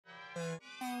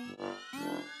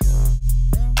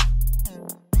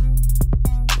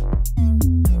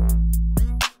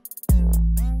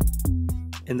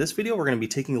In this video, we're going to be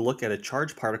taking a look at a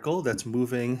charged particle that's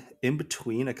moving in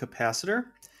between a capacitor.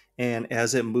 And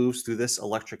as it moves through this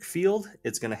electric field,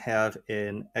 it's going to have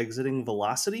an exiting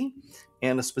velocity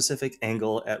and a specific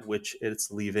angle at which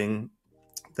it's leaving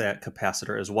that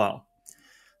capacitor as well.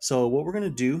 So what we're going to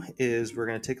do is we're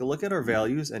going to take a look at our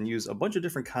values and use a bunch of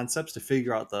different concepts to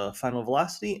figure out the final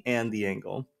velocity and the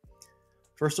angle.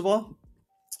 First of all,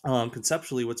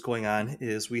 conceptually, what's going on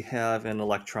is we have an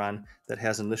electron that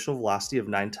has an initial velocity of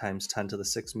 9 times 10 to the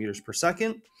 6 meters per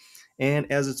second. And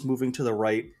as it's moving to the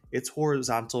right, its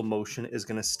horizontal motion is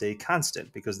going to stay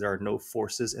constant because there are no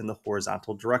forces in the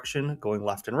horizontal direction going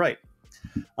left and right.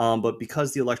 But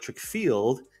because the electric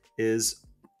field is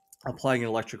applying an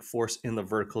electric force in the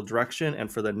vertical direction,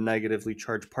 and for the negatively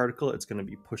charged particle, it's going to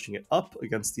be pushing it up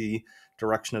against the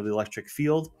direction of the electric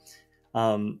field.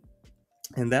 And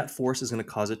that force is going to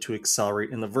cause it to accelerate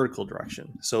in the vertical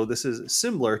direction. So this is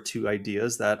similar to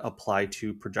ideas that apply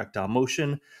to projectile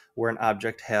motion, where an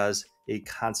object has a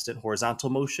constant horizontal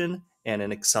motion and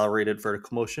an accelerated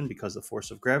vertical motion because the force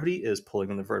of gravity is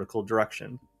pulling in the vertical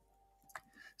direction.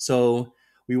 So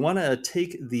we want to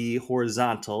take the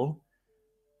horizontal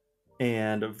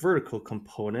and vertical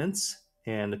components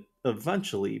and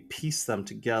eventually piece them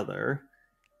together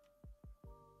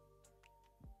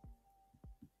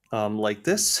like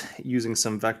this, using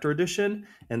some vector addition,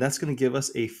 and that's going to give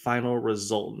us a final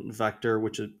resultant vector,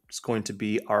 which is going to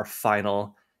be our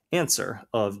final answer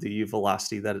of the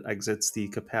velocity that it exits the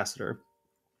capacitor.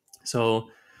 So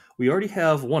we already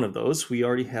have one of those. We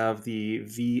already have the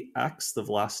Vx, the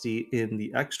velocity in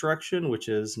the x direction, which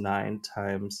is 9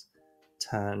 times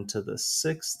 10 to the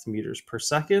 6th meters per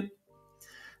second.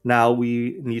 Now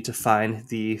we need to find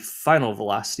the final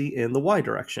velocity in the y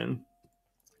direction.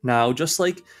 Now, just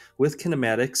like with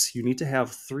kinematics, you need to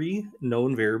have 3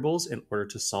 known variables in order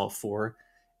to solve for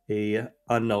an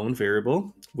unknown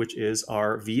variable, which is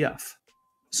our Vf.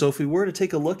 So if we were to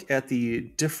take a look at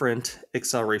the different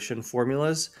acceleration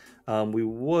formulas, we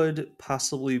would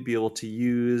possibly be able to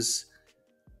use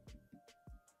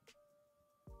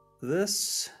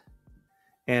this,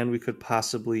 and we could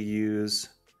possibly use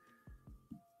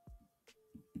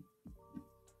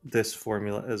this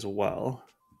formula as well.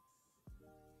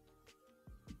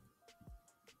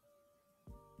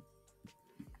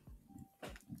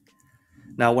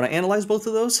 Now, when I analyze both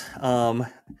of those,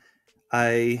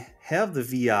 I have the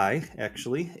VI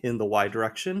actually in the y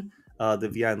direction. The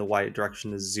VI in the y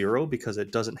direction is 0 because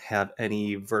it doesn't have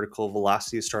any vertical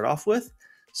velocity to start off with.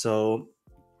 So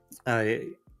I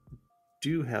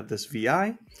do have this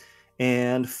VI.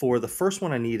 And for the first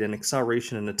one, I need an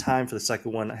acceleration and a time. For the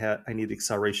second one, I need the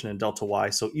acceleration and delta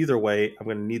y. So either way, I'm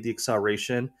going to need the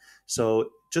acceleration. So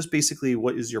just basically,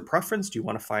 what is your preference? Do you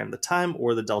want to find the time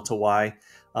or the delta y?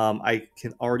 I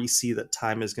can already see that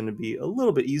time is going to be a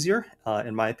little bit easier,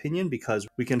 in my opinion, because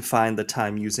we can find the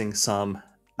time using some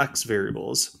x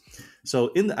variables. So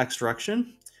in the x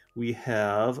direction, we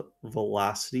have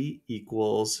velocity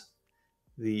equals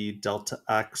the delta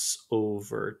x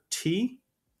over t.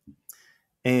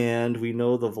 And we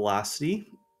know the velocity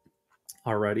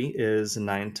already is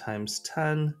 9 times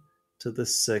 10 to the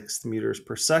 6th meters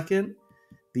per second.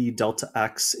 The delta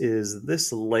x is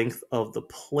this length of the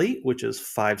plate, which is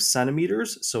 5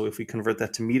 centimeters. So if we convert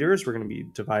that to meters, we're going to be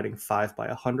dividing 5 by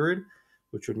 100,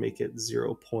 which would make it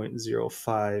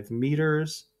 0.05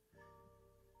 meters.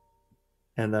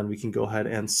 And then we can go ahead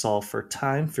and solve for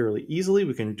time fairly easily.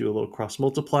 We can do a little cross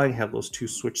multiplying, have those two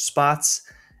switch spots,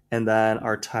 and then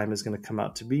our time is going to come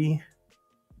out to be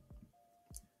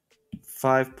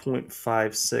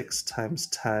 5.56 times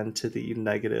 10 to the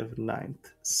negative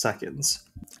 9th seconds.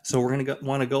 So we're going to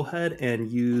want to go ahead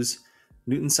and use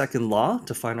Newton's second law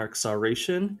to find our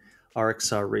acceleration. Our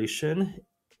acceleration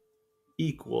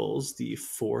equals the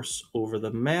force over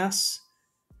the mass.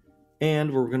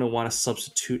 And we're going to want to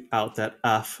substitute out that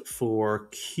F for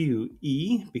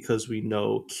QE because we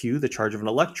know Q, the charge of an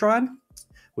electron,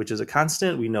 which is a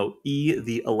constant. We know E,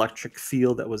 the electric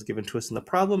field that was given to us in the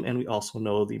problem, and we also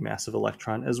know the mass of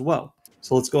electron as well.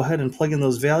 So let's go ahead and plug in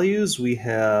those values. We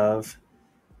have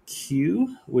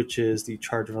Q, which is the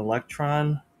charge of an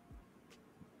electron,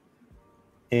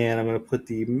 and I'm going to put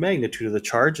the magnitude of the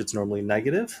charge. It's normally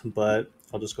negative, but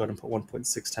I'll just go ahead and put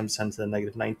 1.6 times 10 to the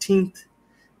negative 19th,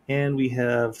 and we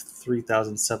have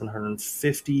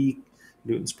 3,750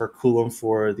 newtons per coulomb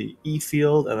for the E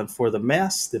field. And then for the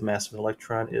mass of an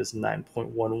electron is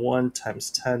 9.11 times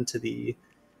 10 to the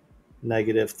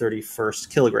negative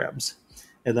 31st kilograms.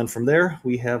 And then from there,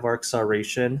 we have our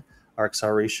acceleration. our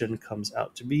acceleration comes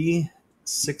out to be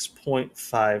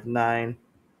 6.59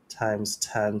 times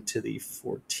 10 to the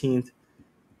 14th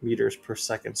meters per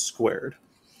second squared.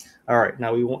 All right,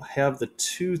 now we won't have the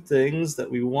two things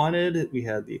that we wanted. We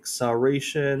had the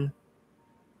acceleration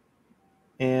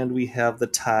and we have the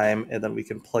time, and then we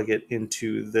can plug it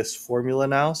into this formula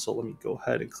now. So let me go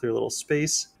ahead and clear a little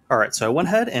space. All right, so I went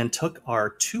ahead and took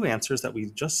our two answers that we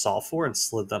just solved for and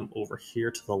slid them over here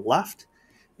to the left.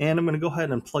 And I'm going to go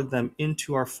ahead and plug them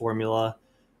into our formula,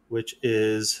 which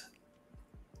is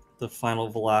the final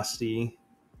velocity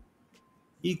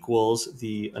equals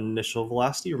the initial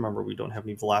velocity. Remember, we don't have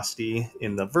any velocity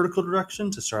in the vertical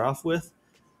direction to start off with.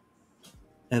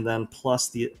 And then plus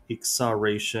the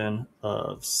acceleration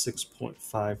of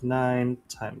 6.59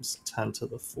 times 10 to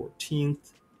the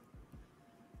 14th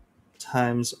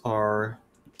times our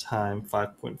time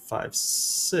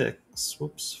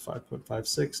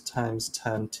 5.56 times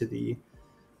 10 to the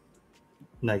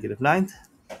negative 9th.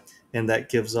 And that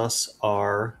gives us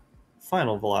our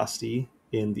final velocity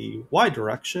in the y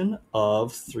direction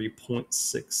of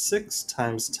 3.66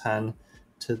 times 10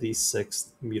 to the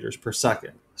 6th meters per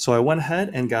second. So I went ahead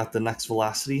and got the next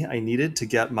velocity I needed to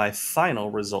get my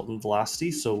final resultant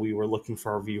velocity. So we were looking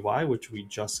for our Vy, which we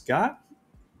just got.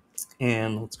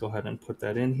 And let's go ahead and put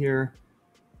that in here.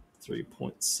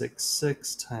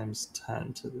 3.66 times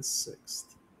 10 to the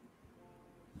 6th.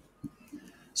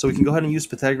 So we can go ahead and use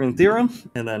Pythagorean theorem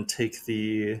and then take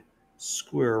the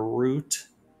square root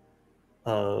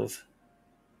of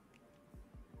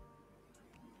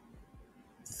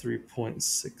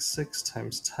 3.66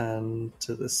 times 10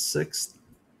 to the 6th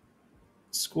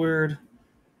squared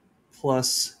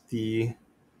plus the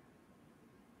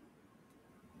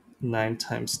 9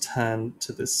 times 10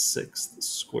 to the 6th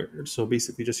squared. So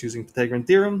basically just using Pythagorean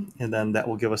theorem, and then that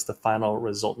will give us the final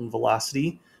resultant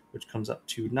velocity, which comes up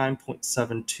to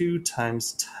 9.72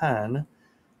 times 10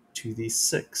 to the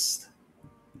 6th.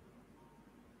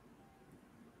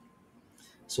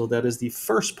 So that is the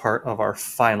first part of our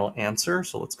final answer.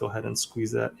 So let's go ahead and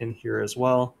squeeze that in here as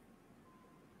well.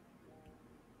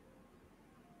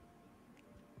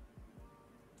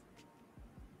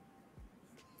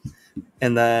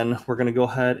 And then we're going to go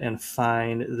ahead and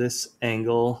find this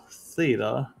angle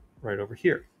theta right over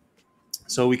here.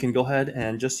 So we can go ahead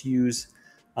and just use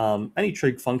any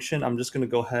trig function. I'm just going to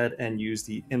go ahead and use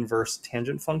the inverse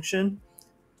tangent function.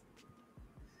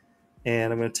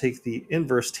 And I'm going to take the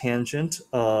inverse tangent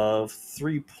of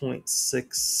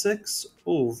 3.66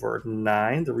 over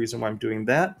 9. The reason why I'm doing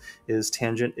that is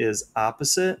tangent is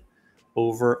opposite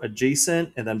over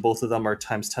adjacent, and then both of them are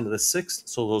times 10 to the 6th,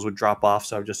 so those would drop off.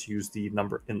 So I've just used the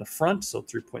number in the front. So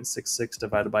 3.66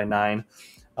 divided by 9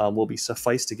 will be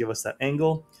suffice to give us that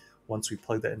angle. Once we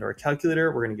plug that into our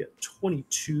calculator, we're going to get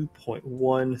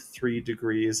 22.13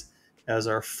 degrees as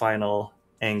our final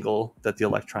angle that the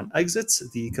electron exits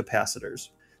the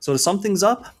capacitors. So to sum things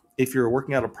up, if you're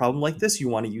working out a problem like this, you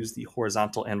want to use the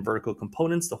horizontal and vertical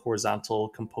components. The horizontal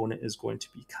component is going to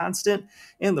be constant,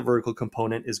 and the vertical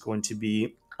component is going to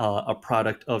be a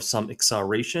product of some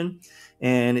acceleration.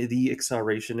 And the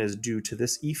acceleration is due to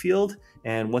this E field.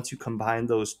 And once you combine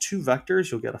those two vectors,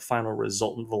 you'll get a final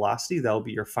resultant velocity. That will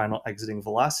be your final exiting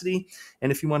velocity.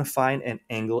 And if you want to find an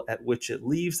angle at which it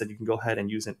leaves, then you can go ahead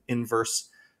and use an inverse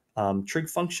trig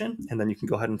function, and then you can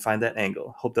go ahead and find that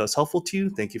angle. Hope that was helpful to you.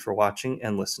 Thank you for watching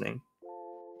and listening.